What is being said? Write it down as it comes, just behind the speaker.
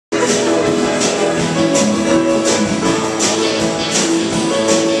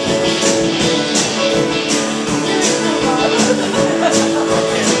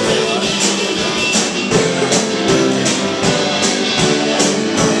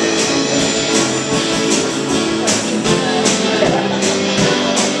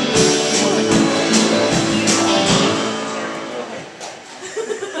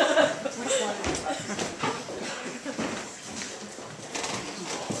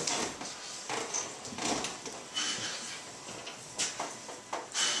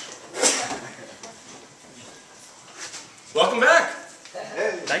Welcome back.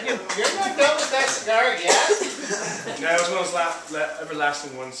 Thank you. You're not done with that cigar yet? No, it's one of those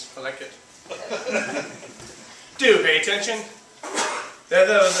everlasting ones. I like it. Do pay attention. There are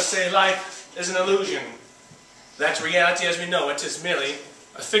those that say life is an illusion. That reality as we know it is merely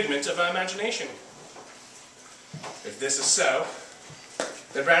a figment of our imagination. If this is so,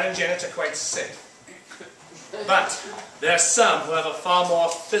 then Brad and Janet are quite safe. But there are some who have a far more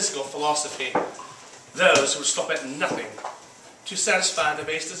physical philosophy. Those who stop at nothing to satisfy their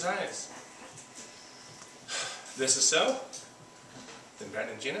base desires. If this is so, then Brad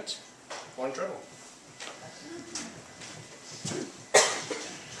and Janet are in trouble.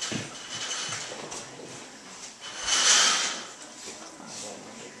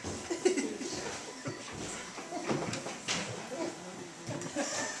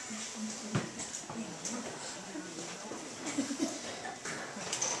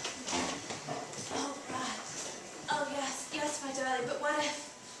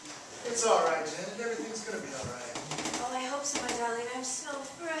 It's all right, Janet. Everything's gonna be all right. Oh, I hope so, my darling. I'm so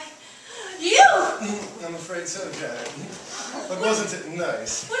afraid. You! I'm afraid so, Janet. But wasn't it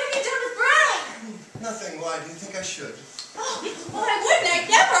nice? What have you done with Brad? Nothing. Why? Do you think I should? Oh, well, I wouldn't. I'd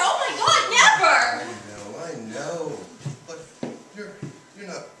never. Oh, my God, never. I know. But you're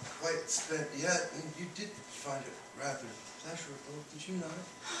not quite spent yet, and you did find it rather pleasurable, did you not?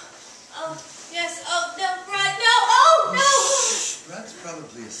 Oh, yes. Oh, no, Brad, no. Oh, no. Shh. Brad's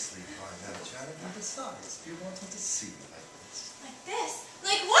probably asleep by now, Janet. And besides, do you want him to see you like this? Like this?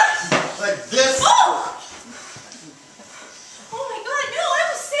 Like what? Like this? Oh! Oh, my God, no. I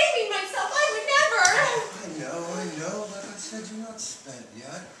was saving myself. I would never. I know. Like I said, you're not spent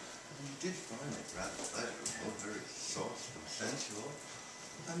yet. You did find it rather pleasurable, very soft and sensual.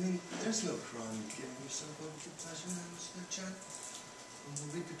 I mean, there's no crime in giving yourself over to pleasure, is there, Janet?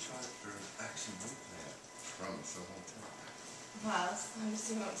 Well, we could try it for an action replay. I promise I won't tell. Well, as long as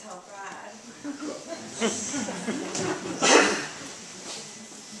you won't tell Brad.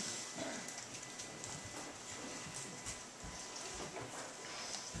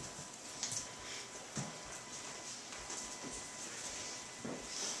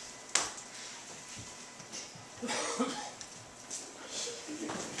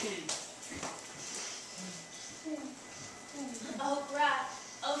 Oh, Brad.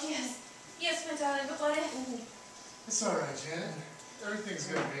 Oh, yes. Yes, my darling, but what if... It's all right, Janet. Everything's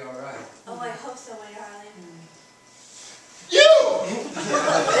gonna be all right. Oh, I hope so, my darling. You!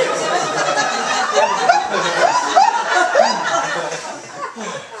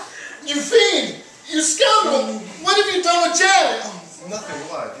 You fiend! You scoundrel! What have you done with Janet? Oh, nothing.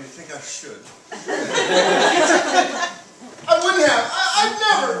 Why? Do you think I should? I wouldn't have. I'd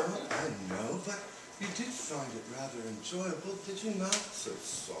never. I know, but you did find it rather enjoyable, did you not? So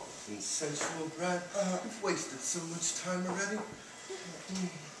soft and sensual, Brad. You've wasted so much time already.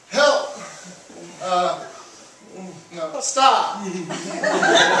 Help! No, stop!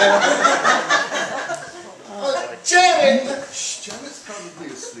 Janet! Shh, Janet's probably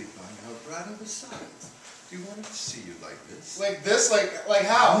asleep by now, Brad, and besides, do you want her to see you like this? Like this? Like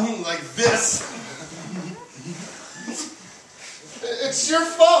how? Like this! It's your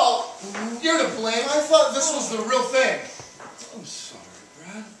fault! You're to blame. I thought this was the real thing. I'm sorry,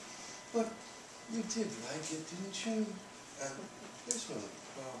 Brad, but you did like it, didn't you? There's no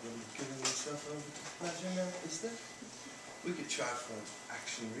problem giving yourself over to pleasure now, is there? We could try for an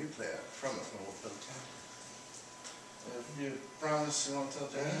action replay. I promise I won't tell Janet. You promise you won't tell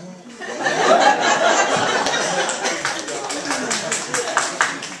Janet?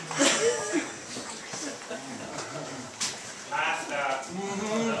 Master,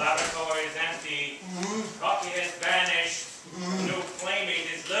 the laboratory is empty. Coffee has vanished. No playmate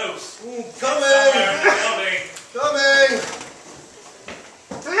is loose. Come